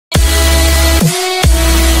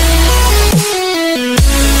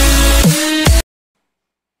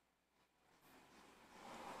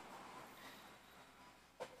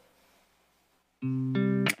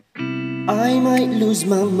lose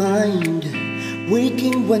my mind,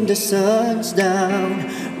 waking when the sun's down,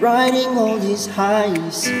 riding all these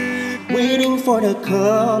highs, waiting for the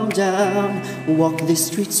calm down. Walk the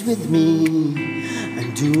streets with me,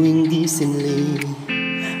 I'm doing decently,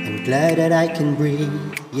 I'm glad that I can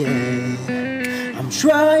breathe, yeah. I'm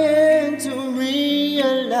trying to realize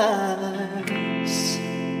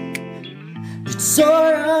it's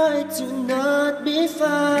alright to not be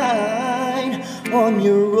fine on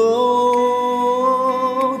your own.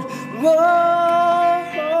 Whoa,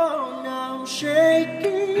 now I'm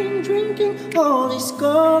shaking, drinking all this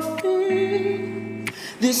coffee.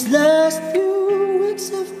 These last few weeks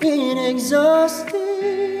have been exhausting.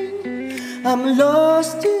 I'm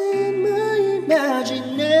lost in my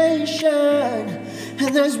imagination,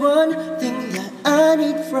 and there's one thing that I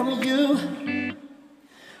need from you.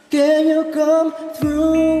 Can you come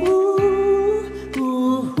through?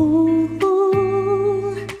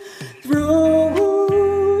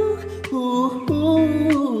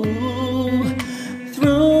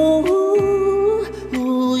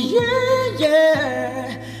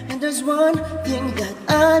 There's one thing that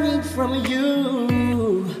I need from you.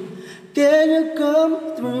 Can you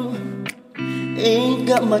come through? Ain't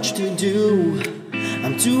got much to do,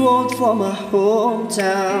 I'm too old for my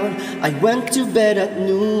hometown. I went to bed at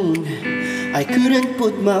noon, I couldn't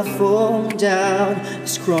put my phone down.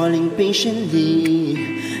 Scrolling patiently,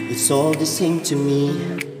 it's all the same to me,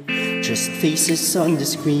 just faces on the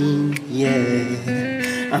screen,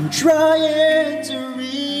 yeah. I'm trying to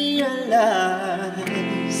realize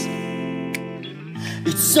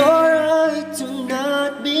it's alright to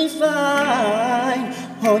not be fine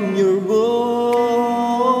on your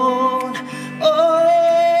own.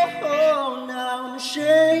 Oh, now I'm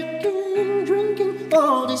shaking, drinking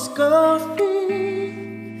all this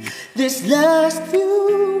coffee. These last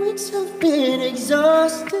few weeks have been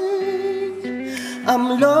exhausting.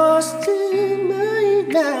 I'm lost in my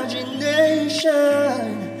imagination,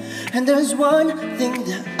 and there's one thing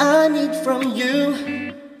that I need from you.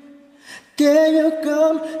 Can you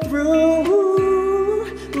come through?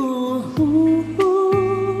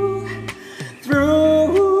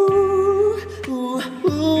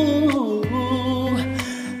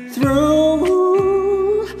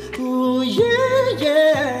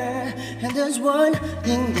 And there's one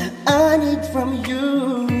thing that I need from you.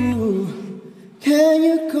 Can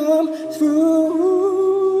you come through?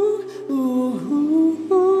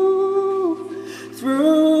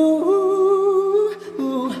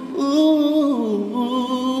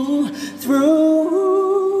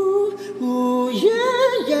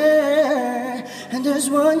 And there's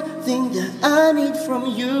one thing that I need from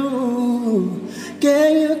you.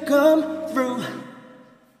 Can you come